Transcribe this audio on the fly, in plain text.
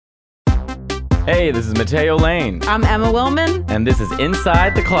Hey, this is Mateo Lane. I'm Emma Willman. And this is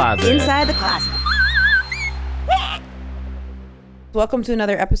Inside the Closet. Inside the Closet. Welcome to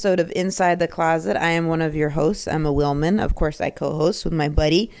another episode of Inside the Closet. I am one of your hosts, Emma Willman. Of course, I co-host with my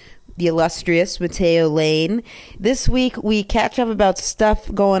buddy, the illustrious Mateo Lane. This week, we catch up about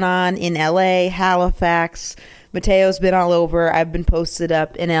stuff going on in LA, Halifax. Mateo's been all over. I've been posted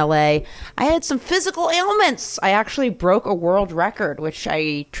up in LA. I had some physical ailments. I actually broke a world record, which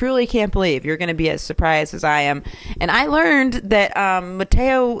I truly can't believe. You're going to be as surprised as I am. And I learned that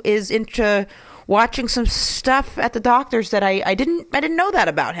Mateo is into watching some stuff at the doctor's that I didn't know that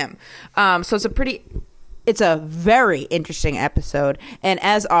about him. So it's a very interesting episode. And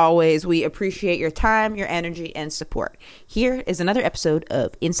as always, we appreciate your time, your energy, and support. Here is another episode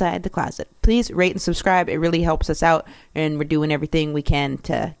of Inside the Closet. Please rate and subscribe. It really helps us out, and we're doing everything we can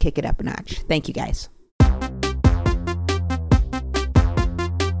to kick it up a notch. Thank you, guys.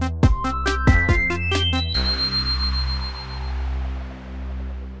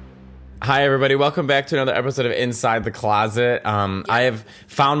 Hi, everybody. Welcome back to another episode of Inside the Closet. I have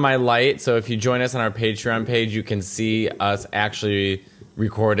found my light, so if you join us on our Patreon page, you can see us actually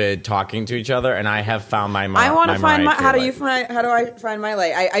recorded talking to each other, and I have found my I want to find my. How do I find my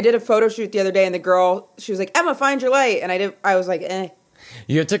light? I did a photo shoot the other day, and the girl, she was like, "Emma, find your light," and I was like, "eh."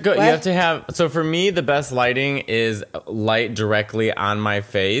 You have to go. What? You have to have. So for me, the best lighting is light directly on my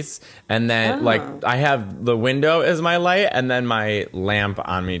face, and then like I have the window as my light, and then my lamp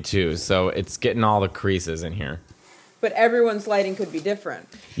on me too. So it's getting all the creases in here. But everyone's lighting could be different.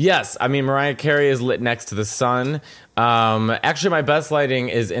 Yes, I mean Mariah Carey is lit next to the sun. Actually, my best lighting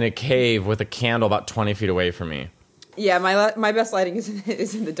is in a cave with a candle about 20 feet away from me. Yeah, my best lighting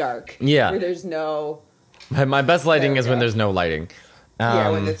is in the dark. Yeah, where there's no. My best lighting is when there's no lighting.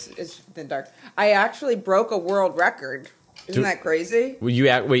 When it's in the dark. I actually broke a world record. Isn't that crazy?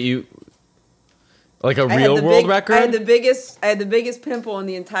 You like a real world record? I had the biggest pimple in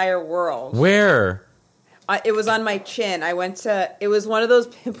the entire world. Where? It was on my chin. It was one of those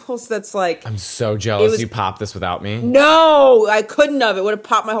pimples that's like... I'm so jealous you popped this without me. No, I couldn't have. It would have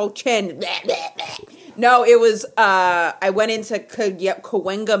popped my whole chin. No, it was... I went into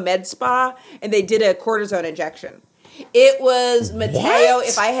Cahuenga Med Spa, and they did a cortisone injection. It was Mateo. What?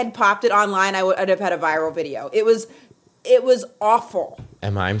 If I had popped it online, I'd have had a viral video. It was awful.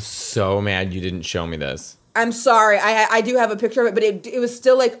 Emma, I'm so mad you didn't show me this. I'm sorry. I do have a picture of it, but it was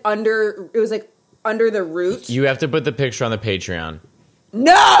still like under. It was like under the root. You have to put the picture on the Patreon.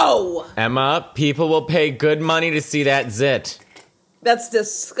 No, Emma, people will pay good money to see that zit. That's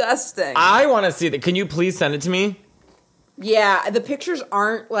disgusting. I want to see that. Can you please send it to me? Yeah, the pictures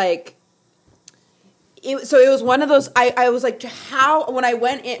aren't like. So it was one of those. I was like, how when I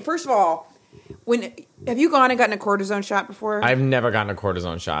went in. First of all, have you gone and gotten a cortisone shot before? I've never gotten a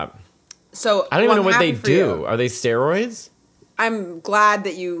cortisone shot. So I don't even know what they do. You. Are they steroids? I'm glad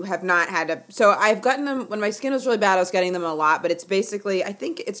that you have not had to. So I've gotten them when my skin was really bad. I was getting them a lot, but it's basically I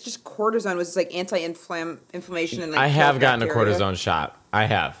think it's just cortisone, which is like anti-inflammation and like. I have gotten a cortisone shot. I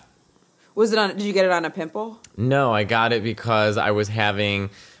have. Was it on? Did you get it on a pimple? No, I got it because I was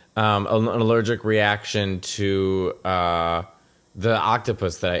having. An allergic reaction to the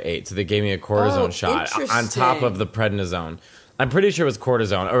octopus that I ate. So they gave me a cortisone shot on top of the prednisone. I'm pretty sure it was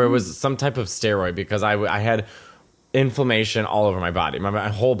cortisone or it was some type of steroid because I had inflammation all over my body. My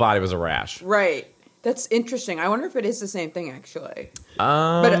whole body was a rash. Right. That's interesting. I wonder if it is the same thing actually.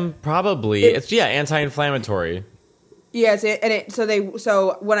 Probably. It's anti-inflammatory. Yeah,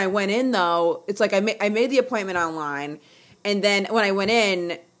 so when I went in though, it's like I made the appointment online, and then when I went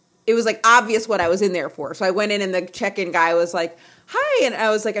in, it was like obvious what I was in there for. So I went in and the check-in guy was like, "Hi," and I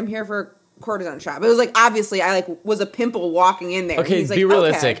was like, "I'm here for a cortisone shot." But it was like obviously I was a pimple walking in there. Okay, he's like, be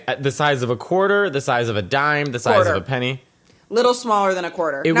realistic. Okay. The size of a quarter, the size of a dime, the size of a penny. Little smaller than a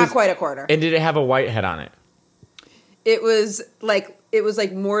quarter. Not quite a quarter. And did it have a whitehead on it? It was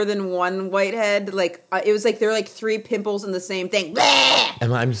like more than one whitehead. Like it was like there were like 3 pimples in the same thing.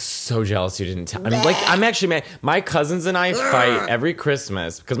 Emma, I'm so jealous you didn't tell. I'm actually mad. My cousins and I fight every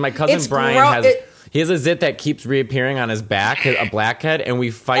Christmas because my cousin Brian he has a zit that keeps reappearing on his back, a blackhead, and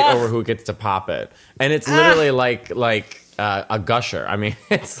we fight over who gets to pop it. And it's literally like a gusher. I mean,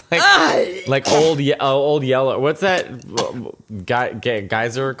 it's like old yellow. What's that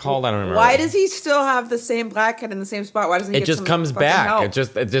geyser called? I don't remember. Why does he still have the same blackhead in the same spot? Why doesn't he? It just comes back. Help? It's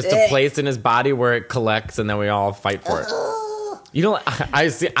just a place in his body where it collects, and then we all fight for it. You don't. I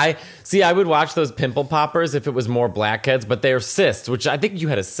see. I would watch those pimple poppers if it was more blackheads, but they're cysts, which I think you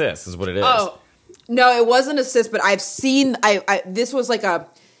had a cyst, is what it is. Oh, no, it wasn't a cyst, but I've seen. This was like a.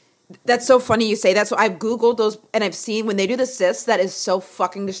 That's so funny you say that. So I've Googled those and I've seen when they do the cysts, that is so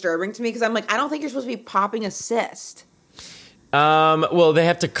fucking disturbing to me because I'm like, I don't think you're supposed to be popping a cyst. Well, they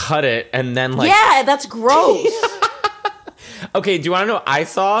have to cut it and then like... Yeah, that's gross. Okay, do you want to know? I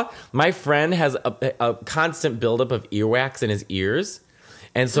saw my friend has a constant buildup of earwax in his ears.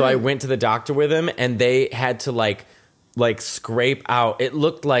 And so I went to the doctor with him and they had to like scrape out. It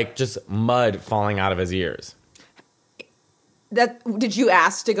looked like just mud falling out of his ears. Did you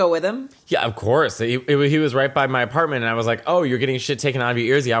ask to go with him? Yeah, of course. He was right by my apartment and I was like, oh, you're getting shit taken out of your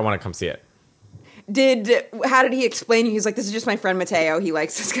ears? Yeah, I want to come see it. How did he explain? He's like, this is just my friend Mateo. He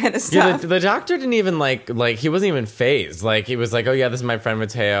likes this kind of stuff. Yeah, the doctor didn't even like he wasn't even phased. Like he was like, oh yeah, this is my friend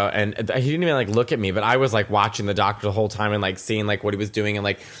Mateo, and he didn't even like look at me. But I was like watching the doctor the whole time and like seeing like what he was doing and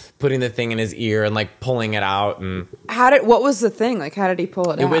like putting the thing in his ear and like pulling it out. And what was the thing? Like how did he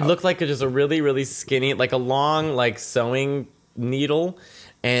pull it out? It would look like just a really really skinny, like a long like sewing needle.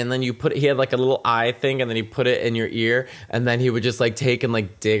 And then he had like a little eye thing, and then he put it in your ear, and then he would just like take and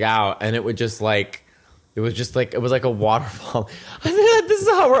like dig out, and it would just like, it was like a waterfall. I think this is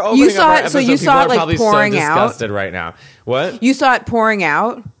how we're opening up our episode. So you saw it like pouring out? So disgusted right now. What? You saw it pouring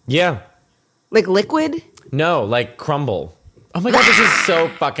out? Yeah. Like liquid? No, like crumble. Oh my God, this is so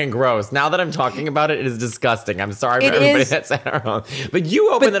fucking gross. Now that I'm talking about it, it is disgusting. I'm sorry for everybody that's at home. But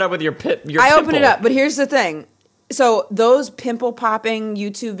you opened it up with your pimple. I opened it up, but here's the thing. So those pimple popping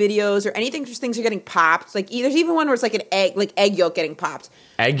YouTube videos or anything, just things are getting popped. Like there's even one where it's like an egg yolk getting popped.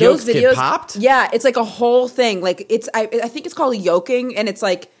 Egg yolks get popped? Yeah, it's like a whole thing. Like I think it's called yolking, and it's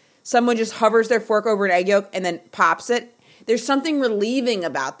like someone just hovers their fork over an egg yolk and then pops it. There's something relieving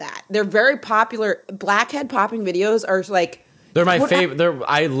about that. They're very popular. Blackhead popping videos are like they're my favorite.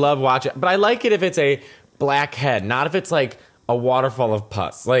 I love watching, but I like it if it's a blackhead, not if it's like a waterfall of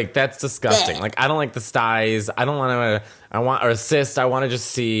pus. Like that's disgusting. Like I don't like the styes. I don't want to. Or a cyst. I want to just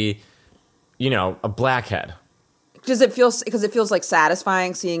see, a blackhead. Because it feels like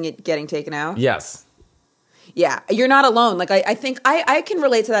satisfying seeing it getting taken out. Yes. Yeah, you're not alone. Like I think I can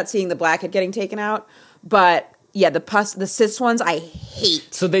relate to that, seeing the blackhead getting taken out. But yeah, the cyst ones I hate.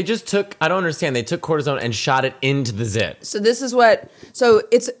 So they just I don't understand. They took cortisone and shot it into the zit. So this is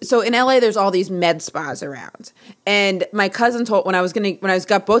so in LA there's all these med spas around. And my cousin told when I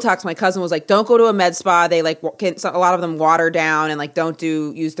got Botox, my cousin was like, don't go to a med spa. They like a lot of them water down and like don't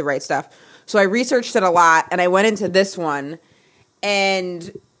use the right stuff. So I researched it a lot and I went into this one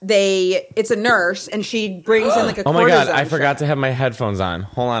and it's a nurse and she brings in like a cortisone. Oh my God, I forgot to have my headphones on.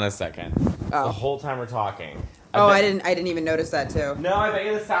 Hold on a second. Oh. The whole time we're talking. I didn't even notice that too. No, I bet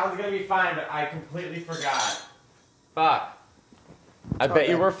you the sound's gonna be fine, but I completely forgot. Fuck. I bet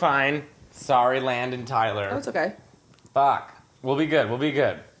you were fine. Sorry, Landon Tyler. Oh, it's okay. Fuck. We'll be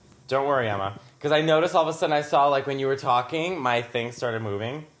good. Don't worry, Emma. Because I noticed all of a sudden I saw like when you were talking, my thing started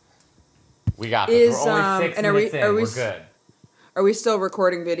moving. We got this. We're only 6 minutes in. We're good. Are we still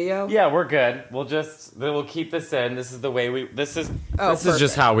recording video? Yeah, we're good. We'll keep this in. This is the way this is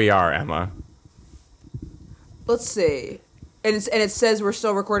just how we are, Emma. Let's see. And it says we're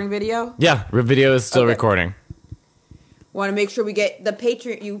still recording video? Yeah, video is still recording. Want to make sure we get the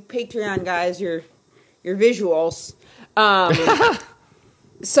Patreon guys your visuals.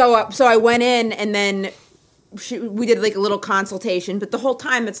 So I went in and then we did like a little consultation, but the whole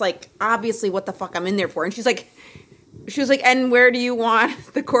time it's like obviously what the fuck I'm in there for. And she was like, and where do you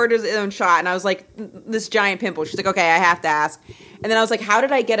want the cortisone shot? And I was like, this giant pimple. She's like, okay, I have to ask. And then I was like, how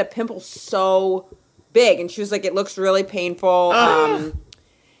did I get a pimple so big? And she was like, it looks really painful.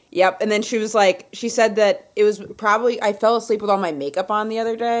 Yep. And then she said that it was probably, I fell asleep with all my makeup on the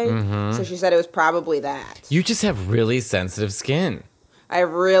other day. Mm-hmm. So she said it was probably that. You just have really sensitive skin. I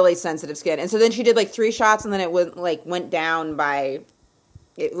have really sensitive skin. And so then she did like 3 shots and then it went down by,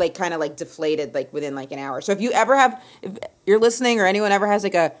 it like kind of like deflated like within like an hour. So if you're listening or anyone ever has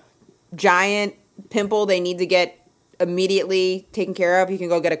like a giant pimple they need to get immediately taken care of, you can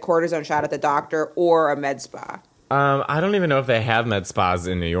go get a cortisone shot at the doctor or a med spa. I don't even know if they have med spas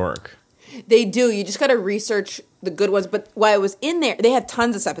in New York. They do. You just got to research the good ones. But while I was in there, they have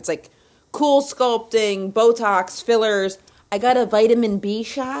tons of stuff. It's like cool sculpting, Botox, fillers. I got a vitamin B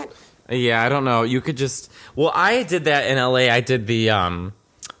shot. Yeah, I don't know. You could just... Well, I did that in LA. I did the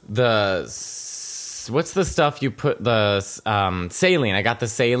what's the stuff you put the saline? I got the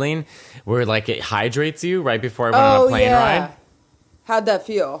saline where like it hydrates you right before I went on a plane ride. How'd that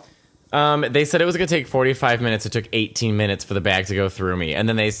feel? They said it was going to take 45 minutes. It took 18 minutes for the bag to go through me. And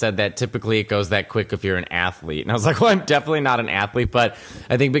then they said that typically it goes that quick if you're an athlete. And I was like, well, I'm definitely not an athlete, but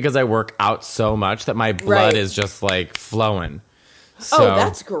I think because I work out so much that my blood is just like flowing. So, oh,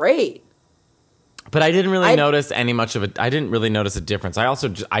 that's great. But I didn't really notice I didn't really notice a difference.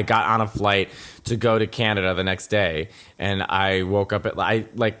 I got on a flight to go to Canada the next day, and I woke up I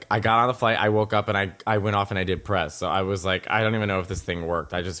got on the flight, I woke up, and I went off and I did press. So I was like, I don't even know if this thing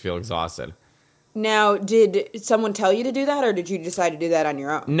worked. I just feel exhausted. Now, did someone tell you to do that, or did you decide to do that on your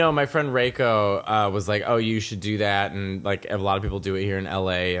own? No, my friend Reiko was like, oh, you should do that, and like a lot of people do it here in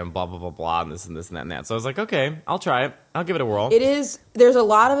LA, and blah, blah, blah, blah, and this and this and that and that. So I was like, okay, I'll try it. I'll give it a whirl. There's a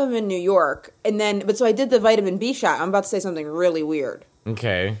lot of them in New York, so I did the vitamin B shot. I'm about to say something really weird.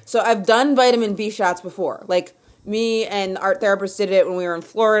 Okay. So I've done vitamin B shots before. Like, me and art therapist did it when we were in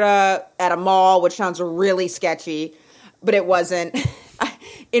Florida at a mall, which sounds really sketchy, but it wasn't.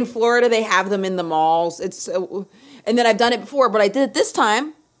 In Florida, they have them in the malls. And then I've done it before, but I did it this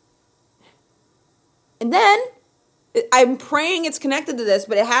time. And then, I'm praying it's connected to this,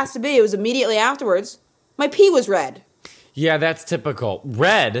 but it has to be. It was immediately afterwards. My pee was red. Yeah, that's typical.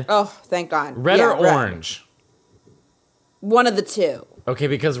 Red? Oh, thank God. Red or orange? One of the two. Okay,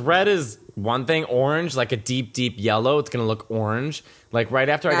 because red is one thing. Orange, like a deep, deep yellow, it's going to look orange. Like right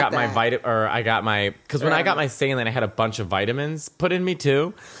after I got my because when I got my saline, I had a bunch of vitamins put in me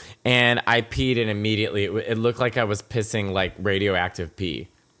too. And I peed and immediately it looked like I was pissing like radioactive pee.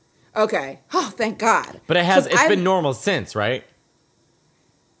 Okay. Oh, thank God. But it's been normal since, right?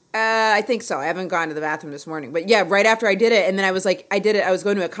 I think so. I haven't gone to the bathroom this morning. But yeah, right after I did it, and then I was like, I was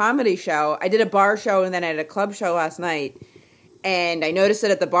going to a comedy show. I did a bar show, and then I had a club show last night. And I noticed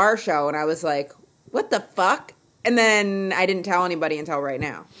it at the bar show, and I was like, what the fuck? And then I didn't tell anybody until right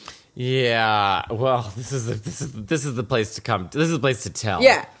now. Yeah, well, this is the place to come. This is the place to tell.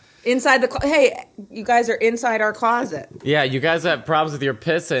 Yeah, inside hey, you guys are inside our closet. Yeah, you guys have problems with your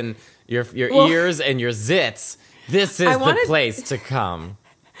piss and your ears and your zits. This is the place to come.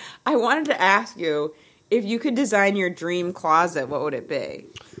 I wanted to ask you, if you could design your dream closet, what would it be?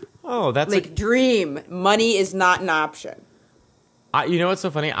 Oh, that's dream. Money is not an option. You know what's so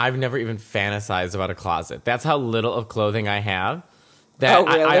funny? I've never even fantasized about a closet. That's how little of clothing I have. That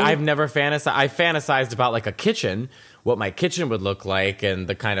really? I've never fantasized. I fantasized about like a kitchen, what my kitchen would look like, and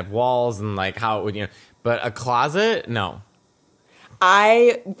the kind of walls and like how it would, But a closet, no.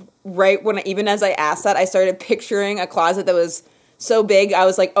 Even as I asked that, I started picturing a closet that was so big. I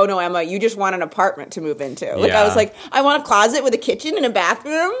was like, oh no, Emma, you just want an apartment to move into. Like, I was like, I want a closet with a kitchen and a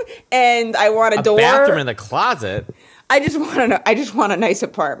bathroom, and I want a door. A bathroom in the closet. I just want a nice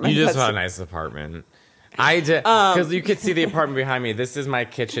apartment. You just want a nice apartment. Because you could see the apartment behind me. This is my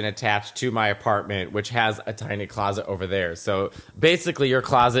kitchen attached to my apartment, which has a tiny closet over there. So basically, your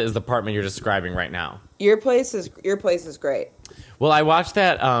closet is the apartment you're describing right now. Your place is great. Well, I watched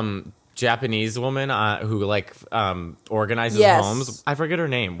that Japanese woman who organizes homes. I forget her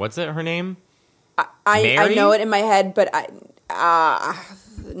name. What's it? Her name? I know it in my head, but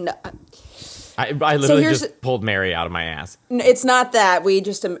no. I literally just pulled Mary out of my ass. It's not that.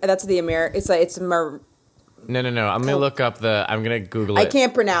 That's the No. I'm gonna look up I'm gonna Google it. I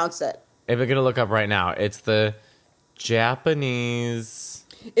can't pronounce it. If I'm gonna look up right now, it's the Japanese.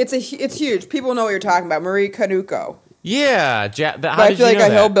 It's huge. People know what you're talking about. Marie Kondo. Yeah, I feel like a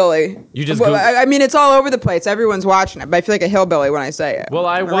hillbilly. You just. I mean, it's all over the place. Everyone's watching it, but I feel like a hillbilly when I say it. Well,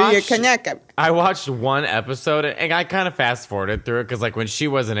 I watched one episode, and I kind of fast forwarded through it because, like, when she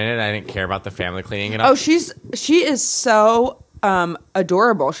wasn't in it, I didn't care about the family cleaning it up. Oh, she is so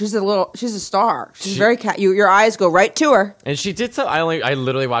adorable. She's a star. She's very cat. Your eyes go right to her. And she did so. I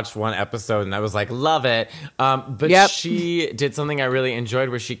literally watched one episode, and I was like, love it. But she did something I really enjoyed,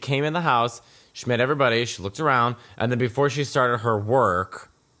 where she came in the house. She met everybody, she looked around, and then before she started her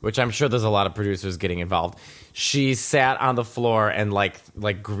work, which I'm sure there's a lot of producers getting involved, she sat on the floor and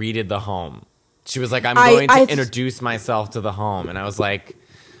like greeted the home. She was like, I'm going to introduce myself to the home. And I was like,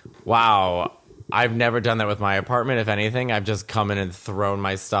 wow, I've never done that with my apartment. If anything, I've just come in and thrown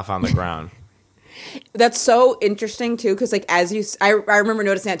my stuff on the ground. That's so interesting, too, because like I remember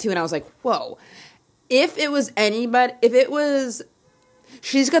noticing that, too, and I was like, whoa. If it was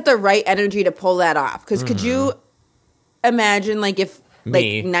she's got the right energy to pull that off. Because could you imagine, like, if like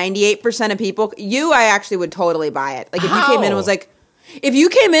 98% of people, I actually would totally buy it. Like, if you came in and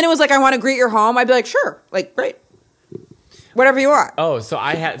was like, I want to greet your home, I'd be like, sure, like, great, whatever you want. Oh, so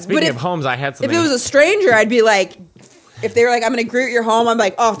speaking of homes, I had something. If it was a stranger, I'd be like, if they were like, I'm going to greet your home, I'm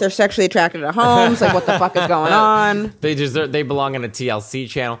like, oh, they're sexually attracted to homes. Like, what the fuck is going on? They belong on a TLC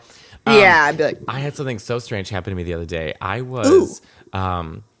channel. Yeah, I'd be like, I had something so strange happen to me the other day. I was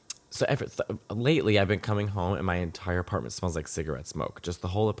lately I've been coming home and my entire apartment smells like cigarette smoke. Just the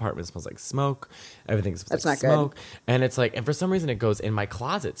whole apartment smells like smoke. Everything smells like smoke. Good. And it's like, and for some reason it goes in my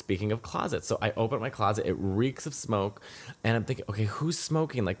closet. Speaking of closets, so I open my closet, it reeks of smoke, and I'm thinking, okay, who's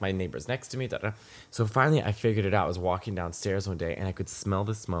smoking? Like my neighbor's next to me. So finally I figured it out. I was walking downstairs one day and I could smell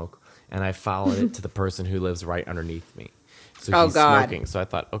the smoke, and I followed it to the person who lives right underneath me. So he's smoking. So I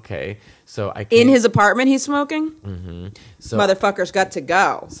thought, okay. So I in his apartment, he's smoking? Mm-hmm. So motherfucker's got to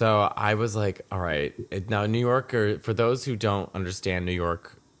go. So I was like, all right. Now, New Yorker, for those who don't understand New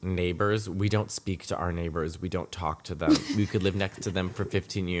York neighbors, we don't speak to our neighbors. We don't talk to them. We could live next to them for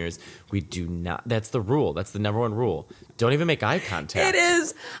 15 years. We do not. That's the rule. That's the number one rule. Don't even make eye contact. It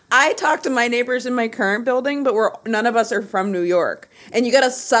is. I talk to my neighbors in my current building, but none of us are from New York. And you got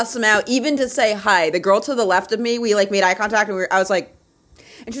to suss them out, even to say hi. The girl to the left of me, we like made eye contact, and I was like,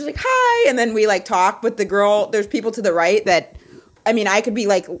 and she was like, hi. And then we like talk, but the girl, there's people to the right that, I mean, I could be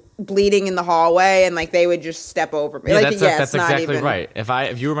like bleeding in the hallway, and like they would just step over me. Yeah, like, that's exactly right.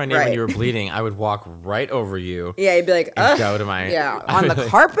 If you were my neighbor and you were bleeding, I would walk right over you. Yeah, you'd be like, go to my on the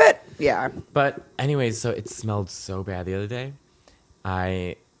carpet. Yeah. But anyways, so it smelled so bad the other day.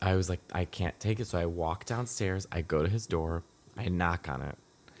 I was like, I can't take it, so I walk downstairs. I go to his door. I knock on it.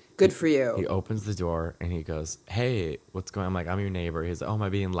 Good for you. He opens the door and he goes, hey, what's going on? I'm like, I'm your neighbor. He's like, oh, am I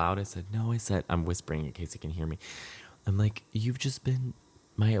being loud? I said, no. I'm whispering in case he can hear me. I'm like,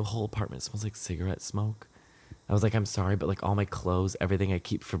 my whole apartment smells like cigarette smoke. I was like, I'm sorry, but like all my clothes, everything I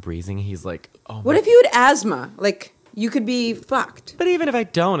keep Febrezing. He's like, oh. What if you had asthma? Like, you could be fucked. But even if I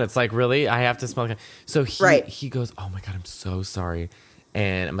don't, it's like, really? I have to smell like. So he goes, oh my God, I'm so sorry.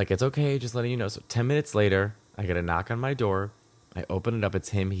 And I'm like, it's okay, just letting you know. So 10 minutes later, I get a knock on my door. I open it up. It's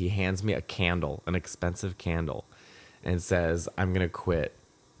him. He hands me a candle, an expensive candle, and says, I'm going to quit.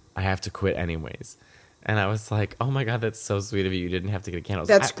 I have to quit anyways. And I was like, oh my God, that's so sweet of you. You didn't have to get a candle.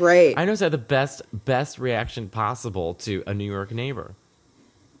 That's great. I know it's the best reaction possible to a New York neighbor.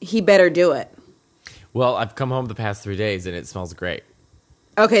 He better do it. Well, I've come home the past 3 days and it smells great.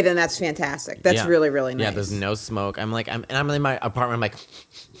 Okay, then that's fantastic. That's really, really nice. Yeah, there's no smoke. I'm in my apartment. I'm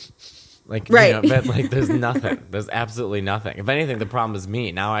like, right. You know, but like, there's nothing. There's absolutely nothing. If anything, the problem is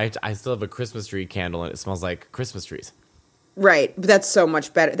me. Now I still have a Christmas tree candle and it smells like Christmas trees. Right, but that's so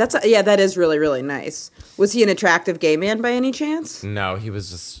much better. That is really, really nice. Was he an attractive gay man by any chance? No, he was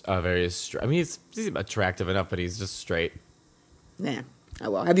just very straight. I mean, he's attractive enough, but he's just straight. Yeah.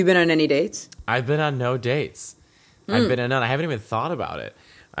 Oh, well. Have you been on any dates? I've been on no dates. I've been on none. I haven't even thought about it.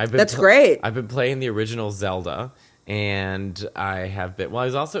 That's great. I've been playing the original Zelda, and I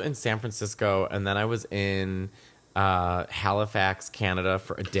was also in San Francisco, and then I was in Halifax, Canada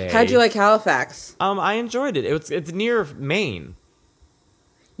for a day. How'd you like Halifax? I enjoyed it. It's near Maine.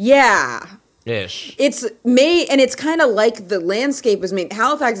 Yeah. Ish. It's Maine, and it's kind of like the landscape was Maine.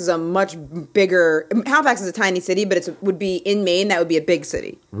 Halifax is a much bigger. Halifax is a tiny city, but would be in Maine. That would be a big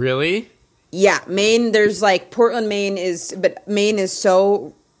city. Really? Yeah, Maine. There's like Portland, but Maine is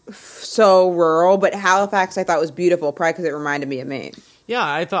so rural. But Halifax, I thought was beautiful, probably because it reminded me of Maine. Yeah,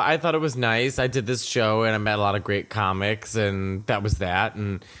 I thought it was nice. I did this show and I met a lot of great comics, and that was that.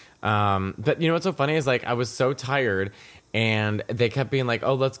 And but you know what's so funny is like I was so tired, and they kept being like,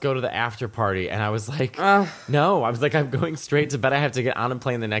 "Oh, let's go to the after party," and I was like, "No." I was like, "I'm going straight to bed. I have to get on a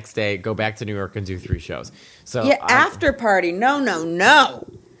plane the next day, go back to New York, and do 3 shows." So yeah, after party, no.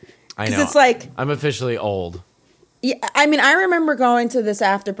 I know. It's like I'm officially old. Yeah, I mean, I remember going to this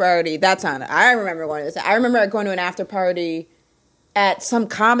after party. I remember going to this. I remember going to an after party at some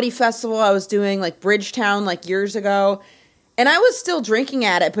comedy festival I was doing, like Bridgetown, like years ago. And I was still drinking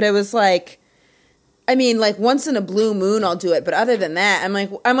at it, but it was like, I mean, like once in a blue moon I'll do it. But other than that, I'm like,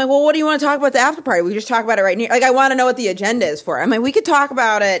 well, what do you want to talk about at the after party? We just talk about it right near. Like, I want to know what the agenda is for it. I'm like, we could talk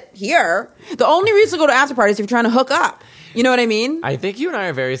about it here. The only reason to go to after parties is if you're trying to hook up. You know what I mean? I think you and I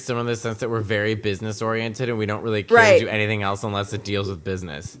are very similar in the sense that we're very business oriented and we don't really care to do anything else unless it deals with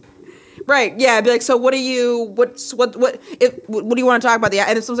business. Right, yeah, I'd be like, so what do you want to talk about?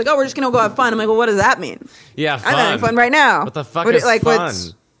 And if someone's like, oh, we're just going to go have fun. I'm like, well, what does that mean? Yeah, fun. I'm having fun right now. What the fuck is fun?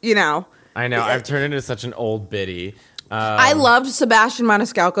 You know. I know, I've turned into such an old biddy. I loved Sebastian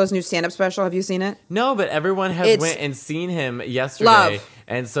Maniscalco's new stand-up special. Have you seen it? No, but everyone has went and seen him yesterday. Love.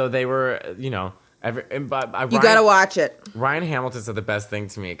 And so they were, you know. You gotta watch it. Ryan Hamilton said the best thing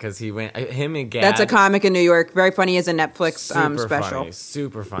to me because he went, him and Gad. That's a comic in New York. Very funny as a Netflix special.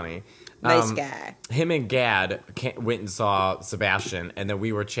 Super funny. Nice guy. Him and Gad went and saw Sebastian, and then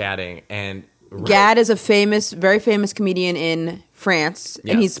we were chatting. And Gad is a very famous comedian in France,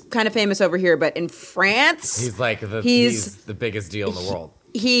 and he's kind of famous over here. But in France, he's like he's the biggest deal in the world.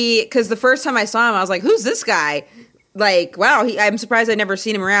 Because the first time I saw him, I was like, "Who's this guy?" like, wow, I'm surprised I'd never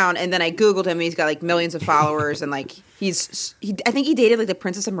seen him around. And then I Googled him. And he's got like millions of followers. And like, I think he dated like the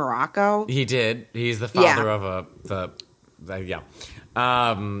Princess of Morocco. He did. He's the father of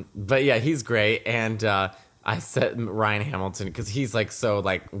but yeah, he's great. And I said Ryan Hamilton because he's like so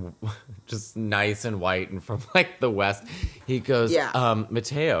like just nice and white and from like the West. He goes,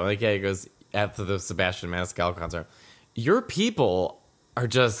 Mateo, like, yeah, he goes after the Sebastian Maniscalco concert, your people are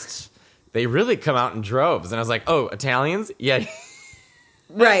just, they really come out in droves. And I was like, oh, Italians? Yeah.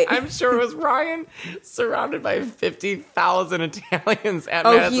 Right. I'm sure it was Ryan surrounded by 50,000 Italians at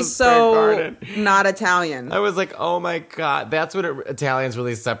Madison Square Garden. He's so not Italian. I was like, oh my God. That's what Italians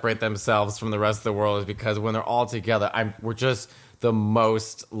really separate themselves from the rest of the world, is because when they're all together, we're just the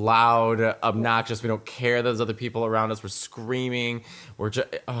most loud, obnoxious. We don't care there's other people around us. We're screaming. We're just,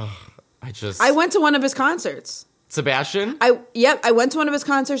 I went to one of his concerts. Sebastian? I went to one of his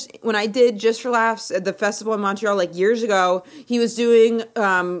concerts when I did Just for Laughs at the festival in Montreal like years ago. He was doing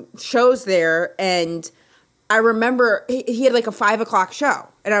shows there, and I remember he had like a 5:00 show,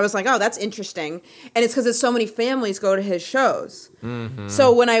 and I was like, oh, that's interesting. And it's because so many families go to his shows. Mm-hmm.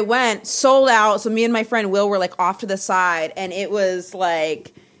 So when I went, sold out. So me and my friend Will were like off to the side, and it was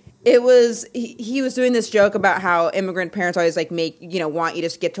like, he was doing this joke about how immigrant parents always like want you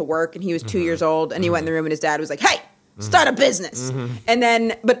to get to work, and he was 2 years old, and he went in the room and his dad was like, hey, start a business. And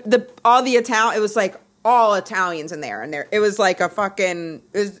then but it was like all Italians in there, and it was like a fucking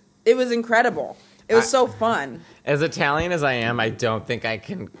it was incredible. It was so fun. As Italian as I am, I don't think I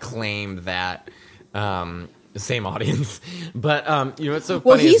can claim that same audience, but you know what's so funny?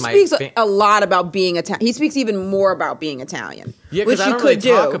 Well, he speaks a lot about being Italian. He speaks even more about being Italian. Yeah, because I don't really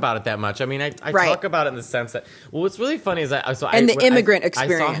talk about it that much. I mean, I talk about it in the sense that, well, what's really funny is the immigrant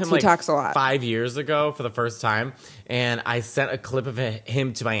experience. I saw him, he talks a lot. 5 years ago for the first time, and I sent a clip of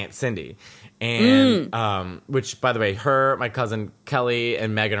him to my Aunt Cindy. And which, by the way, my cousin Kelly,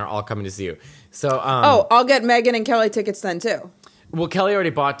 and Megan are all coming to see you. So, I'll get Megan and Kelly tickets then too. Well, Kelly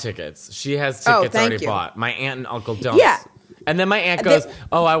already bought tickets. She has tickets already bought. My aunt and uncle don't. Yeah. And then my aunt goes,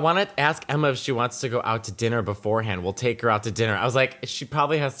 I want to ask Emma if she wants to go out to dinner beforehand. We'll take her out to dinner. I was like, she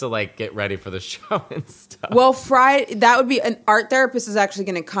probably has to like get ready for the show and stuff. Well, Friday, that would be, an art therapist is actually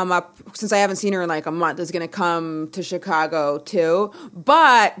going to come up, since I haven't seen her in like a month, is going to come to Chicago too.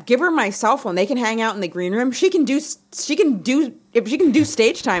 But give her my cell phone. They can hang out in the green room. She can do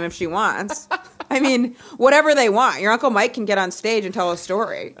stage time if she wants. I mean, whatever they want. Your Uncle Mike can get on stage and tell a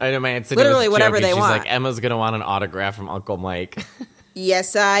story. I know, my aunt said literally whatever they want. She's like, Emma's going to want an autograph from Uncle Mike.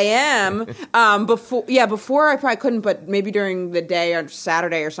 Yes, I am. Before I probably couldn't, but maybe during the day or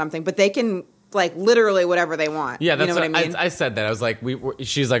Saturday or something. But they can, like, literally whatever they want. Yeah, that's you know what I mean. I said that. I was like,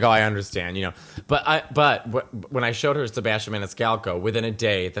 she's like, oh, I understand, you know. But when I showed her Sebastian Maniscalco, within a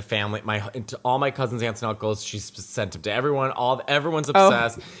day, the family, all my cousins, aunts, and uncles, she sent him to everyone. Everyone's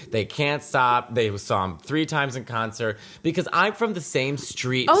obsessed. They can't stop. They saw him 3 times in concert because I'm from the same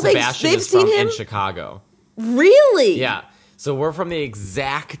street Sebastian is from in Chicago. Really? Yeah. So we're from the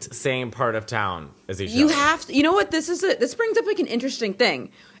exact same part of town as each other. You have to, you know what? This brings up like an interesting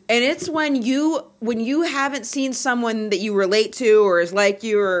thing. And it's when you haven't seen someone that you relate to or is like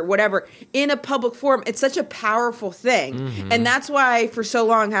you or whatever in a public forum, it's such a powerful thing. Mm-hmm. And that's why for so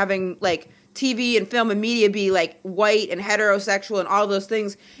long having like TV and film and media be like white and heterosexual and all those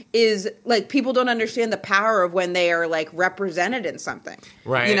things is like people don't understand the power of when they are like represented in something.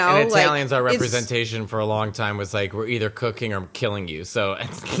 Right. You know, and Italians, our representation for a long time was like we're either cooking or killing you. So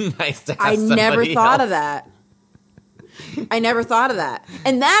it's nice to have somebody never thought else. of that. I never thought of that.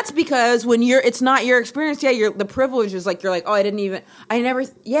 And that's because when it's not your experience, the privilege is like, you're like, oh,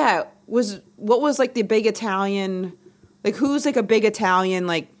 what was like the big Italian, like who's like a big Italian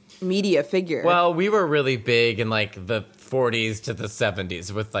like media figure? Well, we were really big in like the 40s to the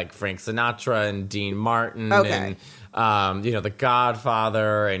 70s with like Frank Sinatra and Dean Martin and The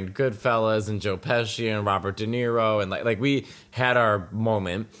Godfather and Goodfellas and Joe Pesci and Robert De Niro and like we had our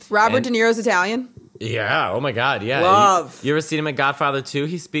moment. Robert De Niro's Italian? Yeah. Oh my God. Yeah. Love. You ever seen him in Godfather 2?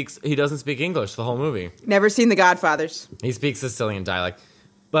 He doesn't speak English the whole movie. Never seen The Godfathers. He speaks Sicilian dialect.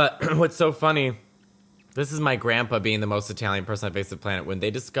 But what's so funny, this is my grandpa being the most Italian person on the face of the planet. When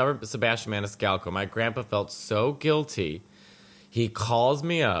they discovered Sebastian Maniscalco, my grandpa felt so guilty. He calls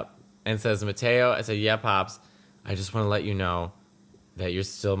me up and says, Mateo, I said, yeah, Pops, I just want to let you know that you're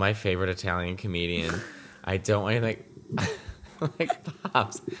still my favorite Italian comedian. I don't want anything. Like,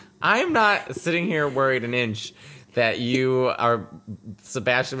 Pops, I'm not sitting here worried an inch that you are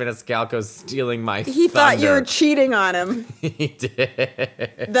Sebastian Maniscalco stealing my thunder. He thought you were cheating on him. He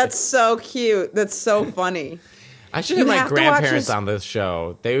did. That's so cute. That's so funny. I should have my grandparents on this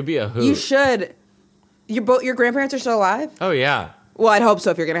show. They would be a hoot. You should. Your grandparents are still alive? Oh, yeah. Well, I'd hope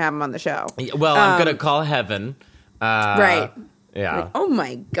so if you're going to have them on the show. Well, I'm going to call heaven. Right. Yeah. Like, oh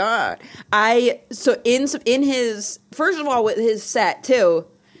my God. So in his, first of all, with his set too,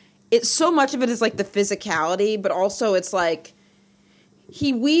 it's so much of it is like the physicality, but also it's like,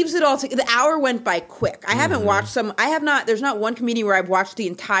 he weaves it all together. The hour went by quick. I haven't watched there's not one comedian where I've watched the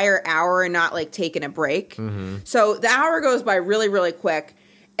entire hour and not like taken a break. So the hour goes by really, really quick.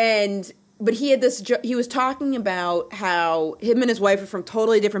 But he had he was talking about how him and his wife are from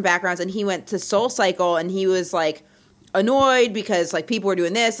totally different backgrounds, and he went to Soul Cycle, and he was like annoyed because like people were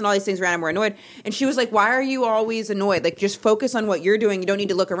doing this and all these things around him were annoyed. And she was like, why are you always annoyed? Like, just focus on what you're doing. You don't need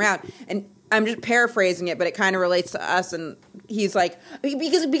to look around. And I'm just paraphrasing it, but it kind of relates to us. And he's like,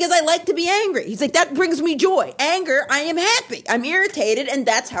 because I like to be angry. He's like, that brings me joy. Anger, I am happy. I'm irritated, and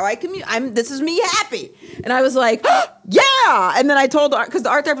that's how I communicate. This is me happy. And I was like, yeah. And then I told, because the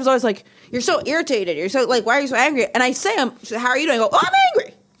art therapist was always like, you're so irritated. You're so like, why are you so angry? And I say, how are you doing? I go, oh, I'm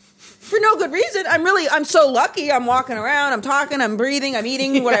angry. For no good reason. I'm so lucky. I'm walking around, I'm talking, I'm breathing, I'm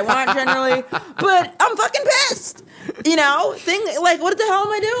eating what I want generally. But I'm fucking pissed. You know? Like, what the hell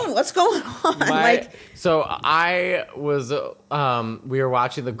am I doing? What's going on? So I was, we were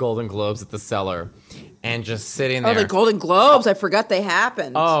watching the Golden Globes at the Cellar and just sitting there. Oh, the Golden Globes. I forgot they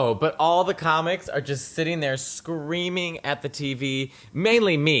happened. Oh, but all the comics are just sitting there screaming at the TV.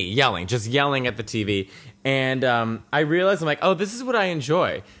 Mainly me just yelling at the TV. And I realized, I'm like, oh, this is what I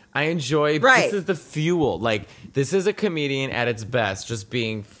enjoy. This is the fuel. Like, this is a comedian at its best, just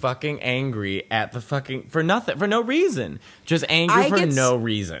being fucking angry at for nothing, for no reason. Just angry for no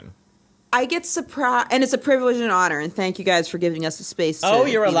reason. I get surprised, and it's a privilege and honor, and thank you guys for giving us the space.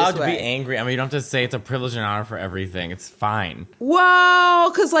 You're allowed to be angry. I mean, you don't have to say it's a privilege and honor for everything. It's fine. Well,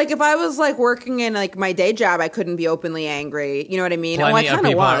 because like if I was like working in like my day job, I couldn't be openly angry. You know what I mean? Plenty I kind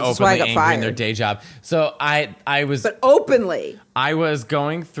of was. That's why I got fired. In their day job. So I was, but openly. I was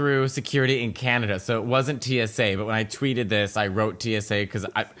going through security in Canada, so it wasn't TSA. But when I tweeted this, I wrote TSA because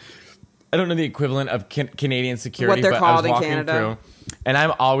I don't know the equivalent of Canadian security. What they're called in Canada. Through, and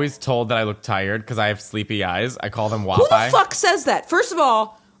I'm always told that I look tired because I have sleepy eyes. I call them wapi. Who the fuck says that? First of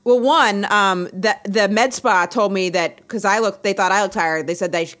all, the med spa told me that because they thought I looked tired. They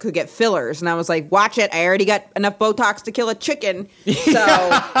said they could get fillers, and I was like, "Watch it! I already got enough Botox to kill a chicken." So,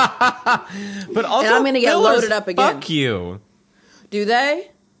 but also, and I'm gonna get loaded up again. Fuck you. Do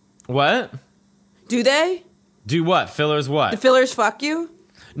they? What? Do they? Do what? Fillers what? The fillers fuck you?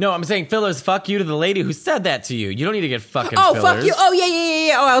 No, I'm saying fillers fuck you to the lady who said that to you. You don't need to get fucking fillers. Oh, fuck you. Oh,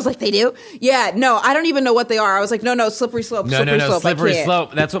 yeah. Oh, I was like, they do? Yeah, no, I don't even know what they are. I was like, no, slippery slope, No, slippery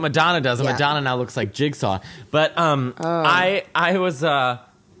slope. That's what Madonna does, and yeah. Madonna now looks like Jigsaw. But I was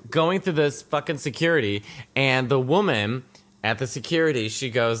going through this fucking security, and the woman at the security, she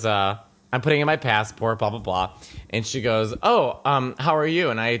goes, I'm putting in my passport, blah, blah, blah. And she goes, oh, how are you?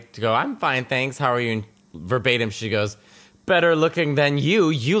 And I go, I'm fine, thanks. How are you? And verbatim, she goes, better looking than you.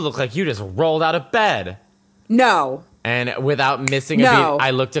 You look like you just rolled out of bed. No. And without missing a beat,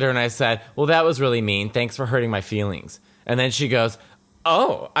 I looked at her and I said, well, that was really mean. Thanks for hurting my feelings. And then she goes,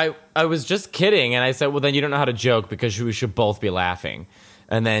 oh, I was just kidding. And I said, well, then you don't know how to joke because we should both be laughing.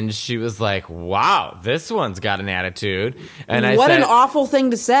 And then she was like, wow, this one's got an attitude. And I said, an awful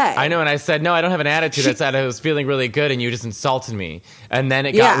thing to say. I know. And I said, no, I don't have an attitude. I said I was feeling really good and you just insulted me. And then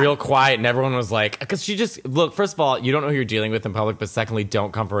it got real quiet and everyone was like, because she just, look, first of all, you don't know who you're dealing with in public. But secondly,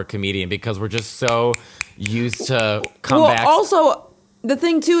 don't come for a comedian because we're just so used to comebacks. Well, also, the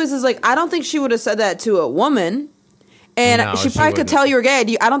thing too is like, I don't think she would have said that to a woman. And she probably could tell you were gay.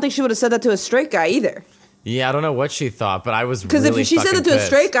 I don't think she would have said that to a straight guy either. Yeah, I don't know what she thought, but I was because really if she said it to pissed. A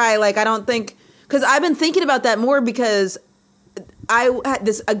straight guy, like I don't think because I've been thinking about that more because I had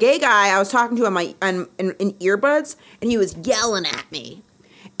a gay guy I was talking to in earbuds and he was yelling at me,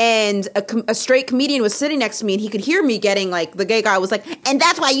 and a straight comedian was sitting next to me and he could hear me getting like the gay guy was like, and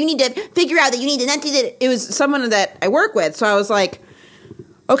that's why you need to figure out that you need to not do that. It was someone that I work with, so I was like.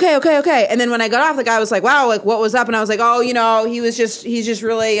 Okay. And then when I got off, the guy was like, wow, like, what was up? And I was like, oh, you know, he's just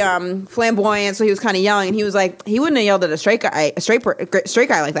really flamboyant, so he was kind of yelling. And he was like, he wouldn't have yelled at a straight guy like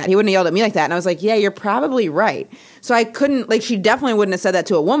that. He wouldn't have yelled at me like that. And I was like, yeah, you're probably right. So I couldn't, like, she definitely wouldn't have said that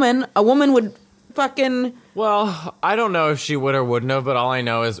to a woman. A woman would fucking... Well, I don't know if she would or wouldn't have, but all I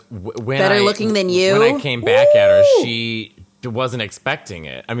know is when better looking than you? When I came back at her, she wasn't expecting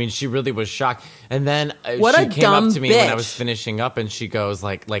it. I mean, she really was shocked. And then she came up to me when I was finishing up, and she goes,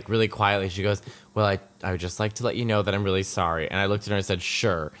 like really quietly, she goes, well, I would just like to let you know that I'm really sorry. And I looked at her and said,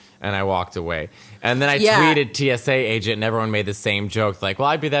 sure. And I walked away. And then I tweeted TSA agent, and everyone made the same joke. Like, well,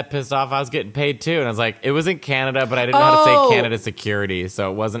 I'd be that pissed off. I was getting paid too. And I was like, it was in Canada, but I didn't know how to say Canada security.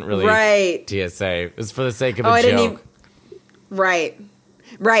 So it wasn't really TSA. It was for the sake of a joke.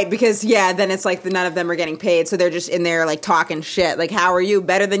 Right, because, then it's like none of them are getting paid, so they're just in there, like, talking shit. Like, how are you?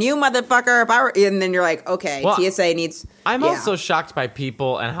 Better than you, motherfucker. And then you're like, okay, well, TSA needs... I'm also shocked by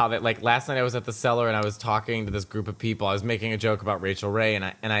people and how they... Like, last night I was at the cellar, and I was talking to this group of people. I was making a joke about Rachel Ray, and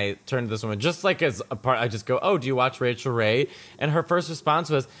I turned to this woman, just like as a part... I just go, oh, do you watch Rachel Ray? And her first response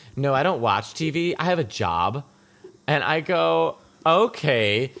was, no, I don't watch TV. I have a job. And I go...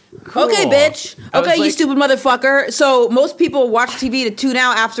 Okay, cool. Okay, bitch. Okay, you stupid motherfucker. So most people watch TV to tune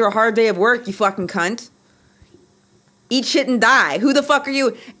out after a hard day of work, you fucking cunt. Eat shit and die. Who the fuck are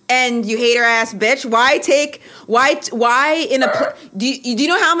you? And you hater ass bitch. Do you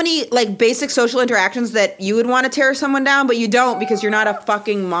know how many like basic social interactions that you would want to tear someone down, but you don't because you're not a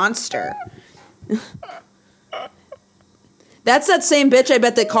fucking monster. That's that same bitch I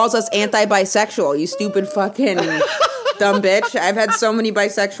bet that calls us anti-bisexual, you stupid fucking dumb bitch. I've had so many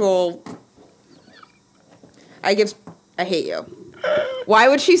bisexual... I hate you. Why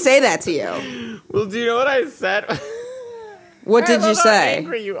would she say that to you? Well, do you know what I said? What did you say? How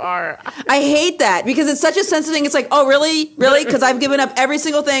angry you are. I hate that because it's such a sensitive thing. It's like, oh, really? Really? Because I've given up every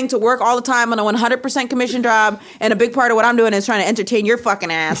single thing to work all the time on a 100% commission job, and a big part of what I'm doing is trying to entertain your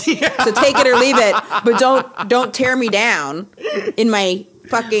fucking ass. Yeah. So take it or leave it, but don't tear me down in my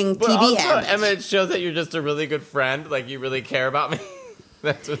fucking TV habits. Emma, it shows that you're just a really good friend. Like, you really care about me.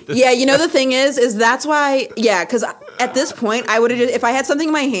 That's what this you know, the thing is that's why, because at this point, I would have just, if I had something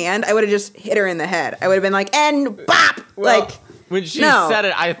in my hand, I would have just hit her in the head. I would have been like, and bop! Well, like, when she said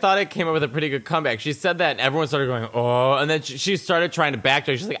it, I thought it came up with a pretty good comeback. She said that, and everyone started going, oh, and then she started trying to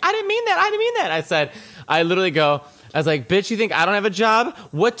backtrack. She's like, I didn't mean that. I literally go, I was like, bitch, you think I don't have a job?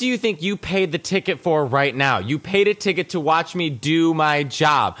 What do you think you paid the ticket for right now? You paid a ticket to watch me do my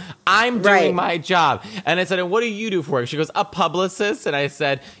job. I'm doing my job. And I said, and what do you do for work? She goes, a publicist. And I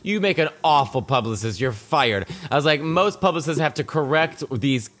said, you make an awful publicist. You're fired. I was like, most publicists have to correct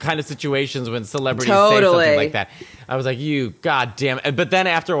these kind of situations when celebrities say something like that. I was like, you goddamn. But then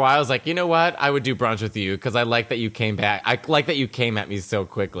after a while, I was like, you know what? I would do brunch with you because I like that you came back. I like that you came at me so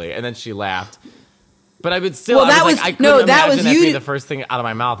quickly. And then she laughed. But I would still. Well, I couldn't imagine that being the first thing out of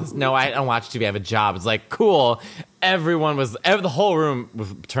my mouth. Is, no, I don't watch TV. I have a job. It's like, cool. The whole room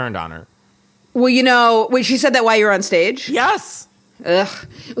was turned on her. Well, you know, wait, she said that while you were on stage? Yes. Ugh.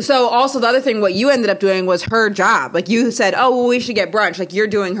 So also the other thing, what you ended up doing was her job. Like you said, oh, well, we should get brunch. Like you're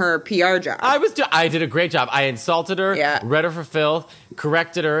doing her PR job. I did a great job. I insulted her, read her for filth,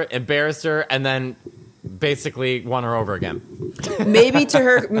 corrected her, embarrassed her, and then basically won her over again. Maybe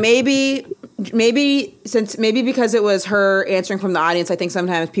because it was her answering from the audience, I think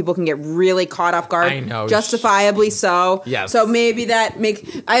sometimes people can get really caught off guard. I know. Justifiably so. Yes. So maybe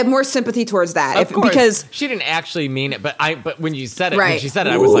I have more sympathy towards that. Of course. Because she didn't actually mean it, but when you said it,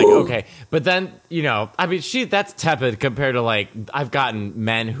 I was like, okay. But then, you know, I mean, that's tepid compared to like, I've gotten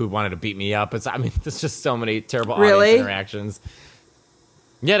men who wanted to beat me up. There's just so many terrible audience interactions.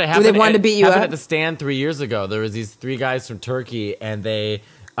 Yeah, it happened. They wanted to beat you up at the Stand 3 years ago. There was these 3 guys from Turkey, and they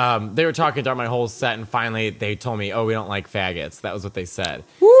were talking throughout my whole set, and finally they told me, "Oh, we don't like faggots." That was what they said.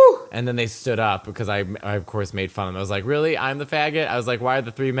 Woo! And then they stood up because I of course made fun of them. I was like, "Really? I'm the faggot?" I was like, "Why are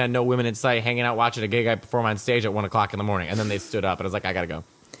the 3 men, no women in sight, hanging out watching a gay guy perform on stage at 1:00 in the morning?" And then they stood up, and I was like, "I gotta go."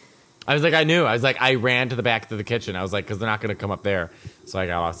 I was like, I knew. I was like, I ran to the back of the kitchen. I was like, because they're not gonna come up there, so I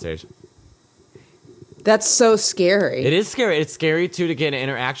got off stage. That's so scary. It is scary. It's scary, too, to get in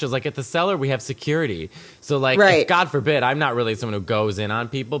interactions. Like, at the cellar, we have security. So, like, if, God forbid, I'm not really someone who goes in on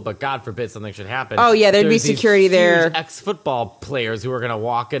people, but God forbid something should happen. Oh, yeah, there'd be security there. Ex-football players who are going to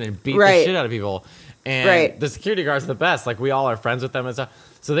walk in and beat the shit out of people. And the security guards are the best. Like, we all are friends with them and stuff.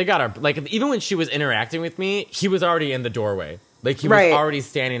 So they got our... Like, even when she was interacting with me, he was already in the doorway. Like, he was already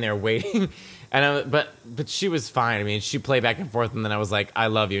standing there waiting. And but she was fine. I mean, she played back and forth, and then I was like, "I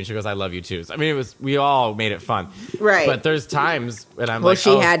love you," and she goes, "I love you too." So, I mean, we all made it fun, right? But there's times when I'm like,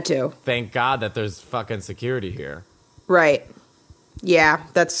 she had to. Thank God that there's fucking security here, right? Yeah,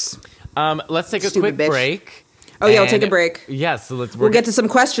 that's. Let's take a quick break. Oh yeah, we'll take a break. Yes, so we'll get to some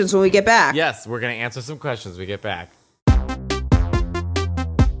questions when we get back. Yes, we're gonna answer some questions when we get back.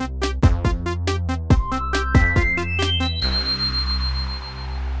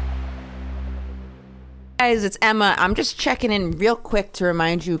 Guys, it's Emma. I'm just checking in real quick to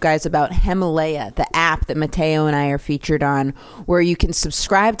remind you guys about Himalaya, the app that Mateo and I are featured on, where you can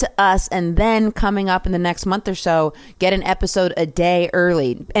subscribe to us and then coming up in the next month or so, get an episode a day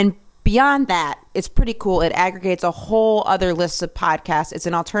early. And beyond that, it's pretty cool. It aggregates a whole other list of podcasts. It's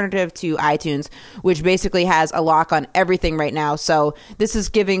an alternative to iTunes, which basically has a lock on everything right now. So this is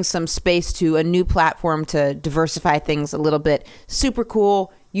giving some space to a new platform to diversify things a little bit. Super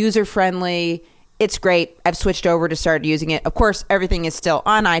cool, user-friendly. It's great. I've switched over to start using it. Of course, everything is still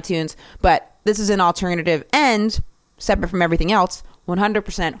on iTunes, but this is an alternative and separate from everything else,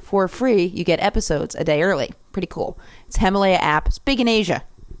 100% for free. You get episodes a day early. Pretty cool. It's Himalaya app. It's big in Asia.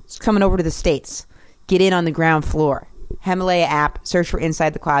 It's coming over to the States. Get in on the ground floor. Himalaya app. Search for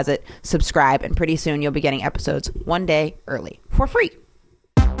Inside the Closet. Subscribe, and pretty soon you'll be getting episodes one day early for free.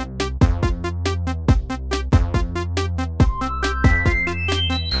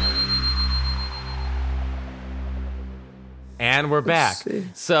 And we're back.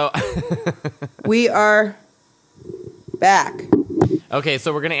 So we are back. Okay,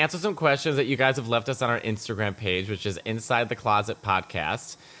 so we're going to answer some questions that you guys have left us on our Instagram page, which is Inside the Closet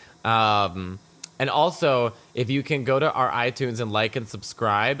Podcast. And also, if you can go to our iTunes and like and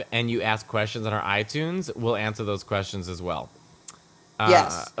subscribe, and you ask questions on our iTunes, we'll answer those questions as well.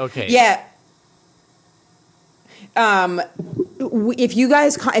 Yes. Okay. Yeah. If you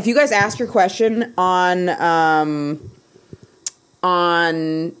guys ask your question on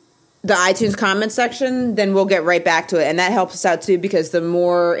the iTunes comment section, then we'll get right back to it. And that helps us out too, because the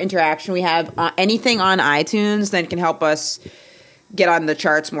more interaction we have on anything on iTunes, then can help us get on the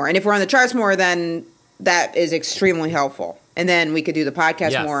charts more. And if we're on the charts more, then that is extremely helpful. And then we could do the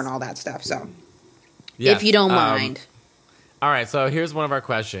podcast more and all that stuff. So if you don't mind. All right. So here's one of our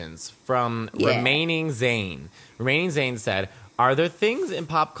questions from Remaining Zane. Remaining Zane said, are there things in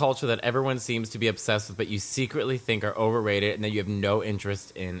pop culture that everyone seems to be obsessed with, but you secretly think are overrated and that you have no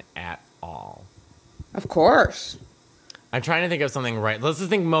interest in at all? Of course. I'm trying to think of something Let's just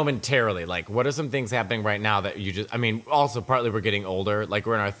think momentarily. Like, what are some things happening right now that you just... I mean, also, partly we're getting older. Like,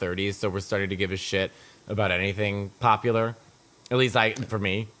 we're in our 30s, so we're starting to give a shit about anything popular. At least for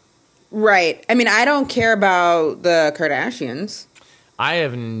me. Right. I mean, I don't care about the Kardashians. I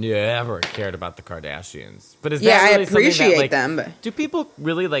have never cared about the Kardashians. But is that really I appreciate that, them. But... do people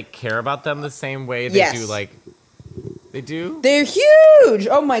really, care about them the same way they do, They do? They're huge.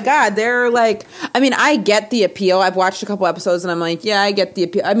 Oh my God. They're I get the appeal. I've watched a couple episodes and I'm like, yeah, I get the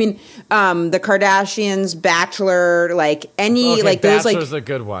appeal. I mean, the Kardashians, Bachelor, Bachelor's a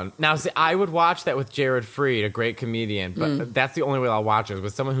good one. Now, see, I would watch that with Jared Freed, a great comedian, but that's the only way I'll watch it,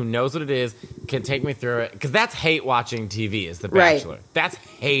 with someone who knows what it is, can take me through it. Because that's hate watching TV, is The Bachelor. Right. That's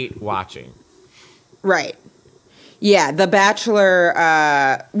hate watching. Right. Yeah, The Bachelor,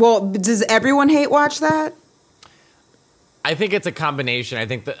 does everyone hate watch that? I think it's a combination. I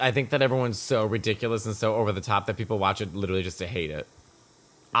think that everyone's so ridiculous and so over the top that people watch it literally just to hate it.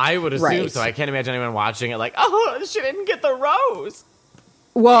 I would assume so. I can't imagine anyone watching it like, oh, she didn't get the rose.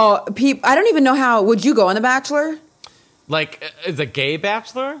 Well, I don't even know how. Would you go on The Bachelor? Is a gay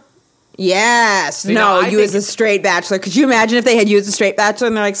bachelor? Yes. See, no, you as a straight bachelor. Could you imagine if they had you as a straight bachelor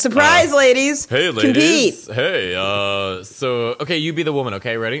and they're like, surprise, ladies. Hey, ladies. Compete. Hey, okay, you be the woman,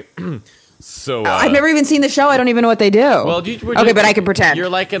 okay? Ready? So I've never even seen the show. I don't even know what they do. Well, okay, but I can pretend. You're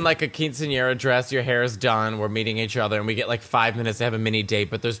in a quinceañera dress. Your hair is done. We're meeting each other, and we get 5 minutes to have a mini date.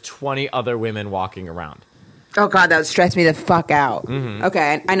 But there's 20 other women walking around. Oh God, that would stress me the fuck out. Mm-hmm.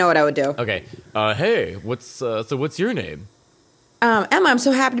 Okay, I know what I would do. Okay, hey, what's your name? Emma, I'm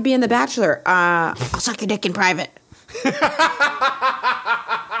so happy to be in The Bachelor. I'll suck your dick in private.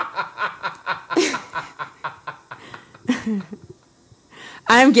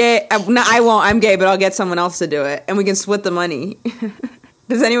 I'm gay. No, I won't. I'm gay, but I'll get someone else to do it, and we can split the money.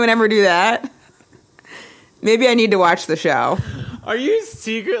 Does anyone ever do that? Maybe I need to watch the show. Are you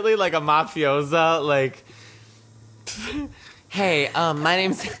secretly like a mafiosa? Hey, my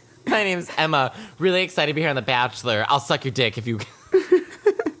name's Emma. Really excited to be here on The Bachelor. I'll suck your dick if you...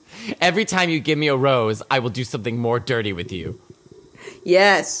 Every time you give me a rose, I will do something more dirty with you.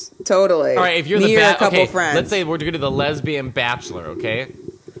 Yes, totally. All right, if you're a couple friends. Let's say we're going to do the lesbian bachelor, okay?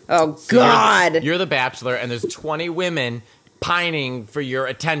 Oh, so God. You're the bachelor, and there's 20 women pining for your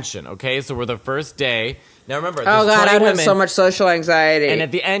attention, okay? So we're the first day. Now remember, oh God, I would have so much social anxiety. And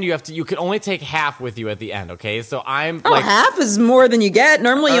at the end, you can only take half with you at the end, okay? So I'm half is more than you get.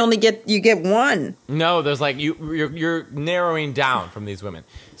 Normally, you get one. No, there's you're narrowing down from these women.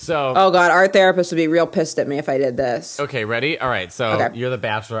 So oh God, our therapist would be real pissed at me if I did this. Okay, ready? All right, so You're the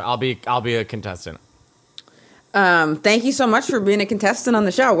bachelor. I'll be a contestant. Thank you so much for being a contestant on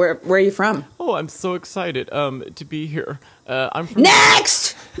the show. Where are you from? Oh, I'm so excited to be here. I'm from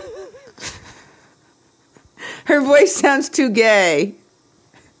Next! Her voice sounds too gay.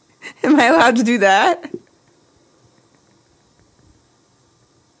 Am I allowed to do that?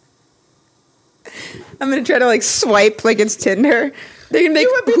 I'm going to try to, like, swipe like it's Tinder. They're going to be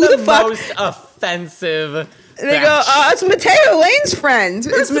like, who the most offensive... They go, it's Mateo Lane's friend.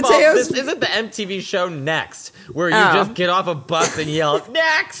 First it's Mateo's. This isn't the MTV show Next, where you just get off a bus and yell,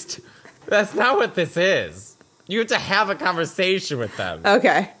 Next! That's not what this is. You have to have a conversation with them.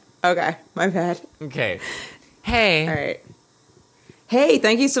 Okay. My bad. Okay. Hey. All right. Hey,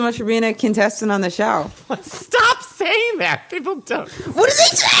 thank you so much for being a contestant on the show. Stop saying that. People don't. What did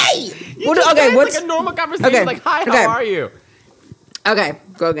they say? What's like a normal conversation? Okay. Like, hi, how are you? Okay,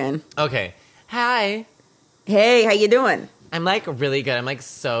 go again. Okay. Hi. Hey, how you doing? I'm like really good. I'm like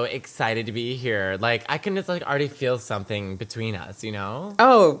so excited to be here. Like I can just like already feel something between us, you know?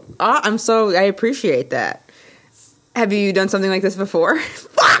 Oh, I appreciate that. Have you done something like this before?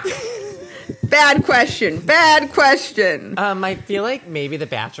 Fuck! Bad question. I feel like maybe the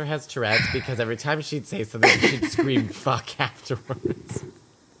Bachelor has Tourette's because every time she'd say something, she'd scream fuck afterwards.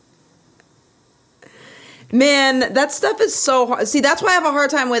 Man, that stuff is so hard. See, that's why I have a hard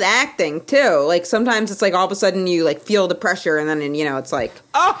time with acting, too. Like, sometimes it's like all of a sudden you, like, feel the pressure and then, you know, it's like...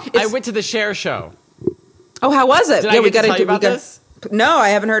 I went to the Cher show. Oh, how was it? Did I get to tell you about this? No, I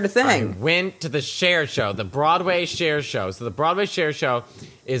haven't heard a thing. I went to the Cher show, the Broadway Cher show. So the Broadway Cher show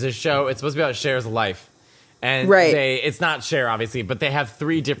is a show, it's supposed to be about Cher's life. And it's not Cher, obviously, but they have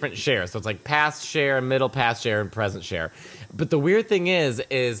 3 different Chers. So it's like past Cher, middle past Cher, and present Cher. But the weird thing is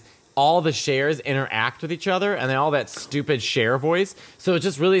all the Chers interact with each other and then all that stupid Cher voice. So it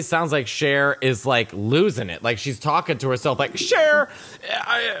just really sounds like Cher is like losing it. Like she's talking to herself like, Cher,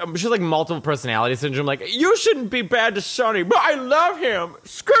 she's like multiple personality syndrome. Like, you shouldn't be bad to Sonny, but I love him.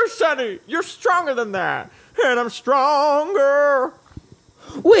 Screw Sonny. You're stronger than that. And I'm stronger.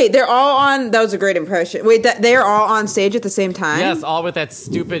 Wait, they're all on... That was a great impression. Wait, they're all on stage at the same time? Yes, all with that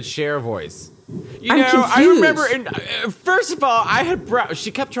stupid Cher voice. You I'm know, confused. I remember, first of all, I had brown.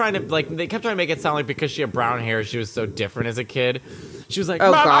 She kept trying to, like, they kept trying to make it sound like because she had brown hair, she was so different as a kid. She was like,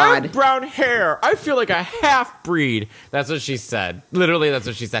 Mom, I have brown hair. I feel like a half-breed. That's what she said. Literally, that's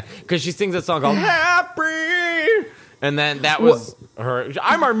what she said. Because she sings a song called Half-Breed. And then that was her.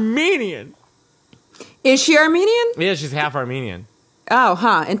 I'm Armenian. Is she Armenian? Yeah, she's half Armenian. Oh,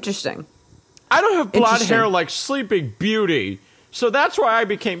 huh. Interesting. I don't have blonde hair like Sleeping Beauty. So that's why I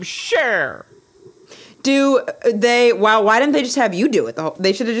became Cher. Do they... Wow, why didn't they just have you do it?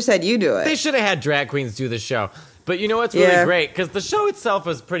 They should have just had you do it. They should have had drag queens do the show. But you know what's really great? Because the show itself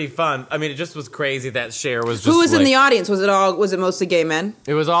was pretty fun. I mean, it just was crazy that Cher was just Who was in the audience? Was it mostly gay men?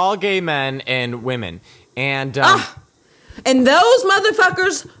 It was all gay men and women. And... And those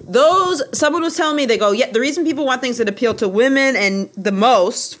motherfuckers, someone was telling me, they go, yeah, the reason people want things that appeal to women and the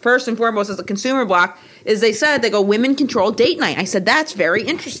most, first and foremost, as a consumer block, is they go, women control date night. I said, that's very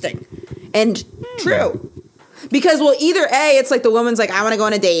interesting. And true. Because, well, either A, it's like the woman's like, I want to go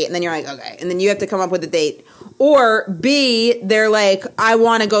on a date, and then you're like, okay. And then you have to come up with a date. Or B, they're like, I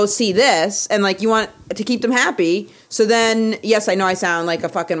want to go see this, and like you want to keep them happy. So then, yes, I know I sound like a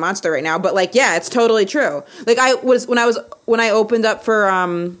fucking monster right now, but like, yeah, it's totally true. Like when I opened up for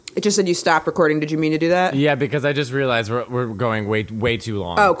it just said you stopped recording. Did you mean to do that? Yeah, because I just realized we're going way too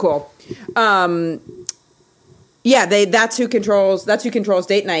long. Oh, cool. Yeah, that's who controls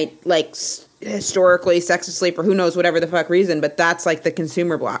date night, like historically, sexistly, for who knows whatever the fuck reason, but that's like the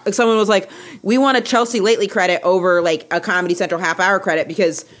consumer block. Like someone was like, we want a Chelsea Lately credit over like a Comedy Central half-hour credit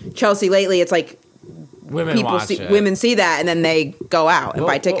because Chelsea Lately, it's like women see that and then they go out and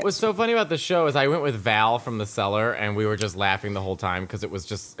buy tickets. What was so funny about the show is I went with Val from The Cellar and we were just laughing the whole time because it was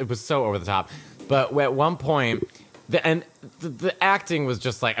so over the top. But at one point, the acting was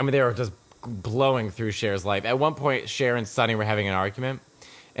just like, I mean, they were just blowing through Cher's life. At one point, Cher and Sonny were having an argument.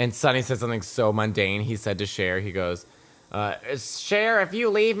 And Sonny said something so mundane. He said to Cher, he goes, Cher, if you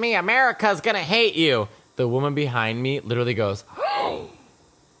leave me, America's going to hate you. The woman behind me literally goes, oh.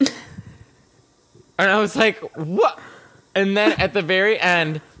 And I was like, what? And then at the very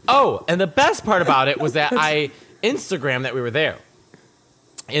end, and the best part about it was that I Instagrammed that we were there.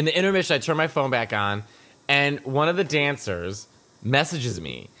 In the intermission, I turned my phone back on, and one of the dancers messages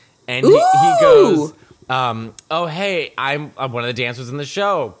me. And he goes... oh, hey, I'm one of the dancers in the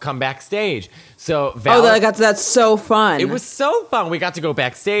show. Come backstage. So that's so fun. It was so fun. We got to go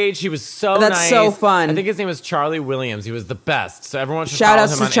backstage. He was so nice. That's so fun. I think his name was Charlie Williams. He was the best. So everyone should shout follow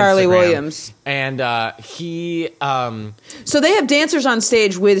outs him to Charlie Instagram. Williams. And he so they have dancers on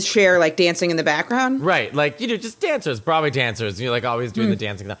stage with Cher like dancing in the background? Right. Like, just dancers, Broadway dancers. You're like always doing the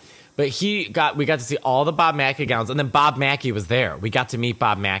dancing stuff. But we got to see all the Bob Mackie gowns, and then Bob Mackie was there. We got to meet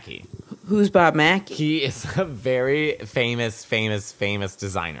Bob Mackie. Who's Bob Mackie? He is a very famous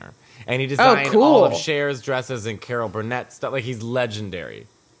designer. And he designed all of Cher's dresses and Carol Burnett stuff. Like, he's legendary.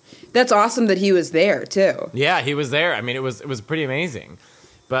 That's awesome that he was there, too. Yeah, he was there. I mean, it was pretty amazing.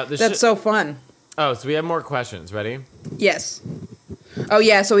 But that's so fun. Oh, so we have more questions. Ready? Yes. Oh,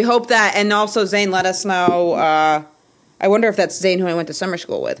 yeah, so we hope that. And also, Zane, let us know... I wonder if that's Zane who I went to summer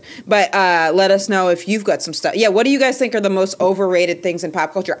school with. But let us know if you've got some stuff. Yeah, what do you guys think are the most overrated things in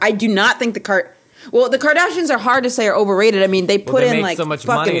pop culture? I do not think the Kardashians are hard to say are overrated. I mean, they put in like so much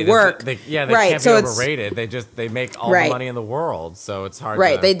fucking money. Work. They can't be overrated. They make all the money in the world, so it's hard.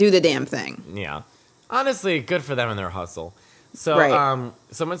 Right, they do the damn thing. Yeah, honestly, good for them and their hustle. So,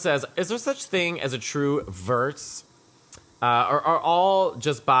 someone says, "Is there such thing as a true verse?" Or are all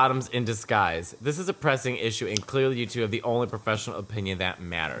just bottoms in disguise? This is a pressing issue, and clearly you two have the only professional opinion that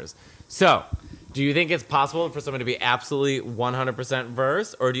matters. So, do you think it's possible for someone to be absolutely 100%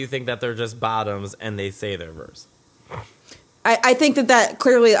 verse, or do you think that they're just bottoms and they say they're verse? I think that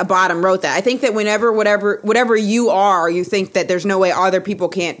clearly a bottom wrote that. I think that whenever, whatever you are, you think that there's no way other people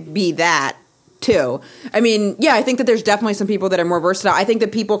can't be that, too. I mean, yeah, I think that there's definitely some people that are more versatile. I think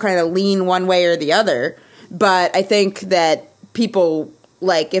that people kind of lean one way or the other. But I think that people,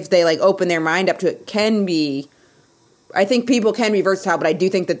 like, if they, like, open their mind up to it, I think people can be versatile, but I do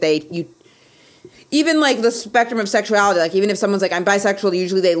think that even, like, the spectrum of sexuality, like, even if someone's like, I'm bisexual,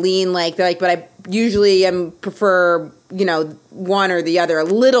 usually they lean, like, they're like, but I usually prefer, one or the other a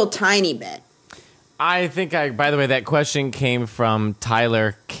little tiny bit. I think, by the way, that question came from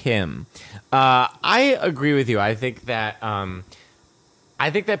Tyler Kim. I agree with you. I think that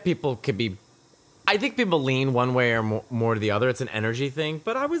people could be... I think people lean one way or more to the other. It's an energy thing.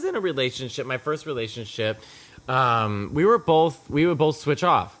 But I was in a relationship, my first relationship. We would both switch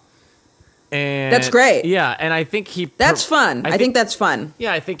off. And that's great. Yeah, and I think that's fun. I think that's fun.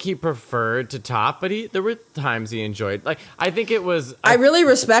 Yeah, I think he preferred to top, but there were times he enjoyed. Like, I think it was. I really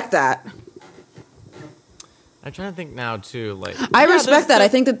respect that. I'm trying to think now too. Like, I respect that. I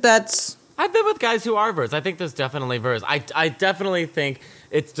think that's. I've been with guys who are verse. I think there's definitely verse. I definitely think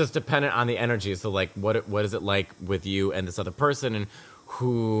it's just dependent on the energy. So, like, what is it like with you and this other person, and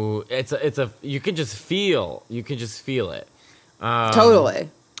who you can just feel it. Totally.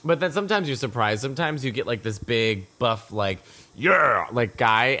 But then sometimes you're surprised. Sometimes you get like this big buff, like, yeah, like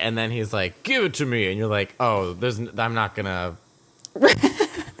guy, and then he's like, give it to me, and you're like, oh, I'm not gonna.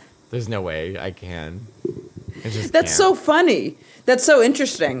 There's no way I can. That's so funny. That's so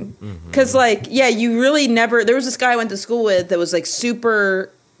interesting. Because, like, yeah, you really never... There was this guy I went to school with that was, like,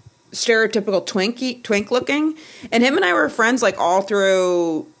 super stereotypical twink looking. And him and I were friends, like, all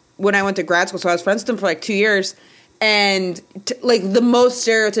through when I went to grad school. So I was friends with him for, like, 2 years. And, like, the most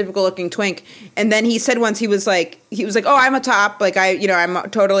stereotypical looking twink. And then he said once, he was like, oh, I'm a top. Like,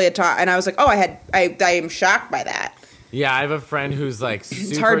 I'm totally a top. And I was like, oh, I am shocked by that. Yeah, I have a friend who's, like,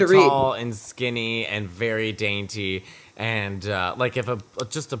 super tall and skinny and very dainty. And, like, if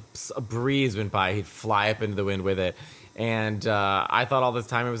just a breeze went by, he'd fly up into the wind with it. And I thought all this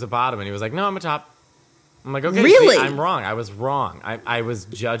time it was a bottom. And he was like, no, I'm a top. I'm like, okay, really? See, I'm wrong. I was wrong. I was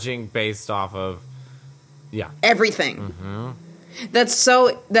judging based off of, yeah. Everything.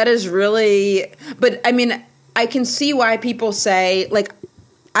 That is really... But, I mean, I can see why people say, like...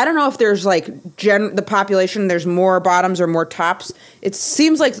 I don't know if there's, like, the population, there's more bottoms or more tops. It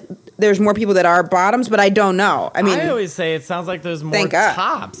seems like there's more people that are bottoms, but I don't know. I mean, I always say it sounds like there's more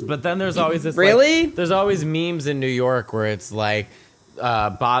tops, but then there's always this, really? Like, there's always memes in New York where it's like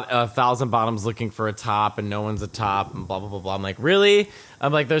 1,000 bottoms looking for a top and no one's a top and blah, blah, blah, blah. I'm like, really?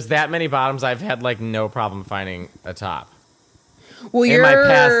 I'm like, there's that many bottoms. I've had, like, no problem finding a top. Well, in my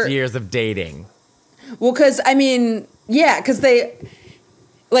past years of dating. Well, because, I mean, yeah, because they...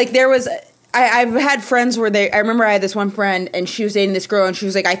 Like, there was, I've had friends where I remember I had this one friend, and she was dating this girl, and she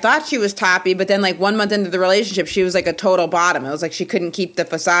was like, I thought she was toppy, but then, like, 1 month into the relationship, she was, like, a total bottom. It was like she couldn't keep the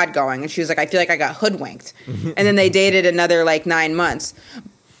facade going, and she was like, I feel like I got hoodwinked. And then they dated another, like, 9 months.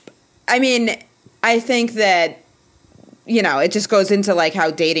 I mean, I think that, it just goes into, like,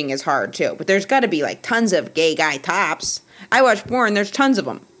 how dating is hard, too. But there's got to be, like, tons of gay guy tops. I watch porn, there's tons of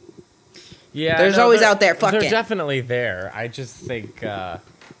them. Yeah. There's always out there fucking. They're definitely there. I just think...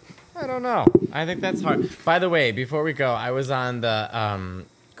 I don't know. I think that's hard. By the way, before we go, I was on the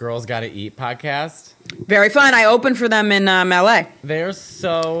Girls Gotta Eat podcast. Very fun. I opened for them in LA. They're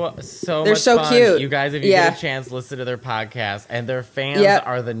so They're much so fun. cute. You guys, if you get a chance, listen to their podcast. And their fans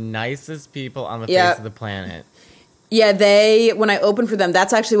are the nicest people on the face of the planet. Yeah, when I opened for them,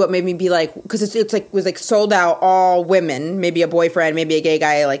 that's actually what made me be like, because it was sold out, all women, maybe a boyfriend, maybe a gay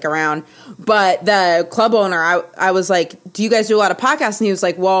guy like around. But the club owner, I was like, do you guys do a lot of podcasts? And he was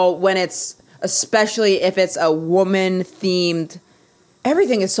like, well, especially if it's a woman themed,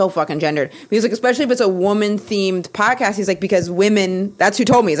 everything is so fucking gendered. He's like, especially if it's a woman themed podcast, he's like, because women, that's who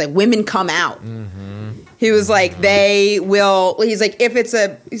told me, he's like, women come out. Mm-hmm. He was like, they will. He's like, if it's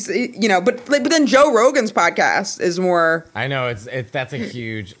but then Joe Rogan's podcast is more. I know that's a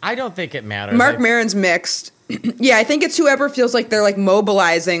huge. I don't think it matters. Mark Maron's mixed. Yeah, I think it's whoever feels like they're like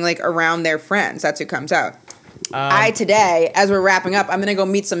mobilizing like around their friends. That's who comes out. Today, as we're wrapping up, I'm gonna go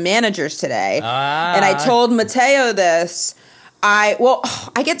meet some managers today, and I told Mateo this. I'm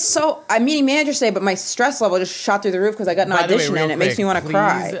meeting managers today, but my stress level just shot through the roof because I got an audition and it makes me want to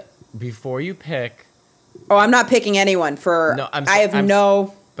cry. Before you pick. Oh, I'm not picking anyone for. No,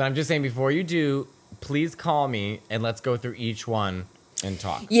 But I'm just saying, before you do, please call me and let's go through each one and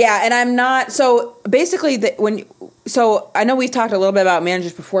talk. Yeah, and I'm not. So basically, I know we've talked a little bit about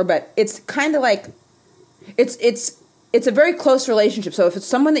managers before, but it's kind of like, it's a very close relationship. So if it's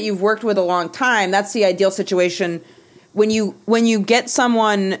someone that you've worked with a long time, that's the ideal situation. When you get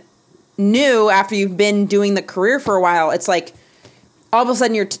someone new after you've been doing the career for a while, it's like, all of a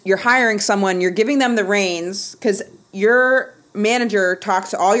sudden you're hiring someone, you're giving them the reins because your manager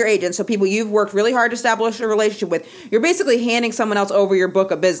talks to all your agents, so people you've worked really hard to establish a relationship with. You're basically handing someone else over your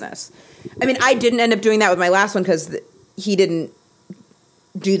book of business. I mean, I didn't end up doing that with my last one because he didn't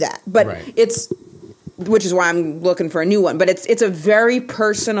do that. But which is why I'm looking for a new one. But it's a very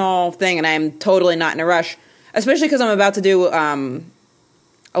personal thing, and I'm totally not in a rush, especially because I'm about to do a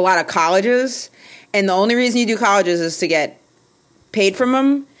lot of colleges, and the only reason you do colleges is to get paid from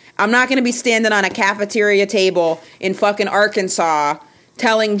them. I'm not going to be standing on a cafeteria table in fucking Arkansas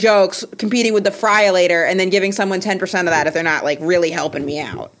telling jokes, competing with the Fryolator, and then giving someone 10% of that if they're not like really helping me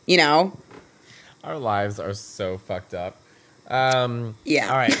out, you know? Our lives are so fucked up. Yeah.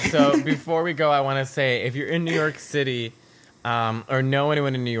 All right. So before we go, I want to say, if you're in New York City or know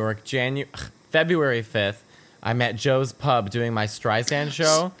anyone in New York, February 5th, I'm at Joe's Pub doing my Streisand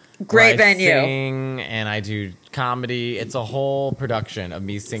show. Great venue. I sing and I do comedy. It's a whole production of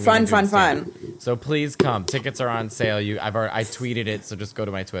me singing. Fun. So please come. Tickets are on sale. I tweeted it, so just go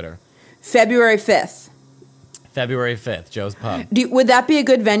to my Twitter. February 5th. February 5th, Joe's Pub. Would that be a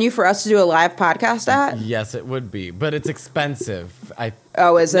good venue for us to do a live podcast at? Yes, it would be, but it's expensive.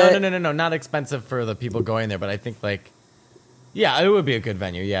 Is it? No, not expensive for the people going there, but I think it would be a good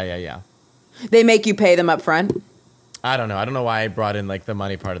venue. Yeah. They make you pay them up front? I don't know. I don't know why I brought in the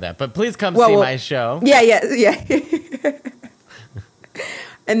money part of that, but please come see my show. Yeah.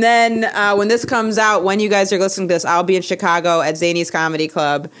 And then when this comes out, when you guys are listening to this, I'll be in Chicago at Zany's Comedy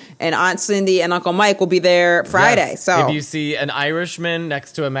Club, and Aunt Cindy and Uncle Mike will be there Friday. Yes. So if you see an Irishman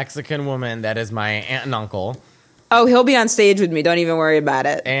next to a Mexican woman, that is my aunt and uncle. Oh, he'll be on stage with me. Don't even worry about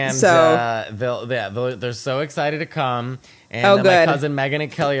it. And they're so excited to come. And good. My cousin Megan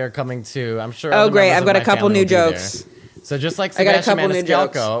and Kelly are coming too. I'm sure. Oh, great! I've got a couple new jokes. So just like Sebastian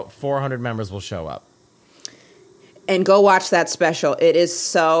Maniscalco, 400 members will show up. And go watch that special. It is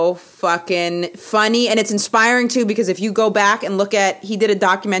so fucking funny, and it's inspiring too, because if you go back and look at, he did a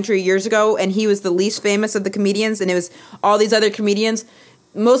documentary years ago, and he was the least famous of the comedians, and it was all these other comedians.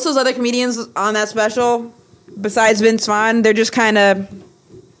 Most of those other comedians on that special, besides Vince Vaughn, they're just kind of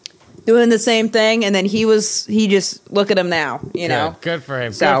doing the same thing, and then he just, look at him now, you know? Good for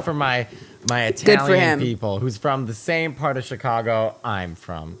him. So, good for my Italian people who's from the same part of Chicago I'm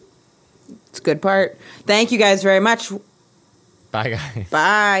from. It's a good part. Thank you guys very much. Bye, guys.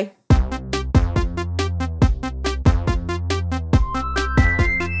 Bye.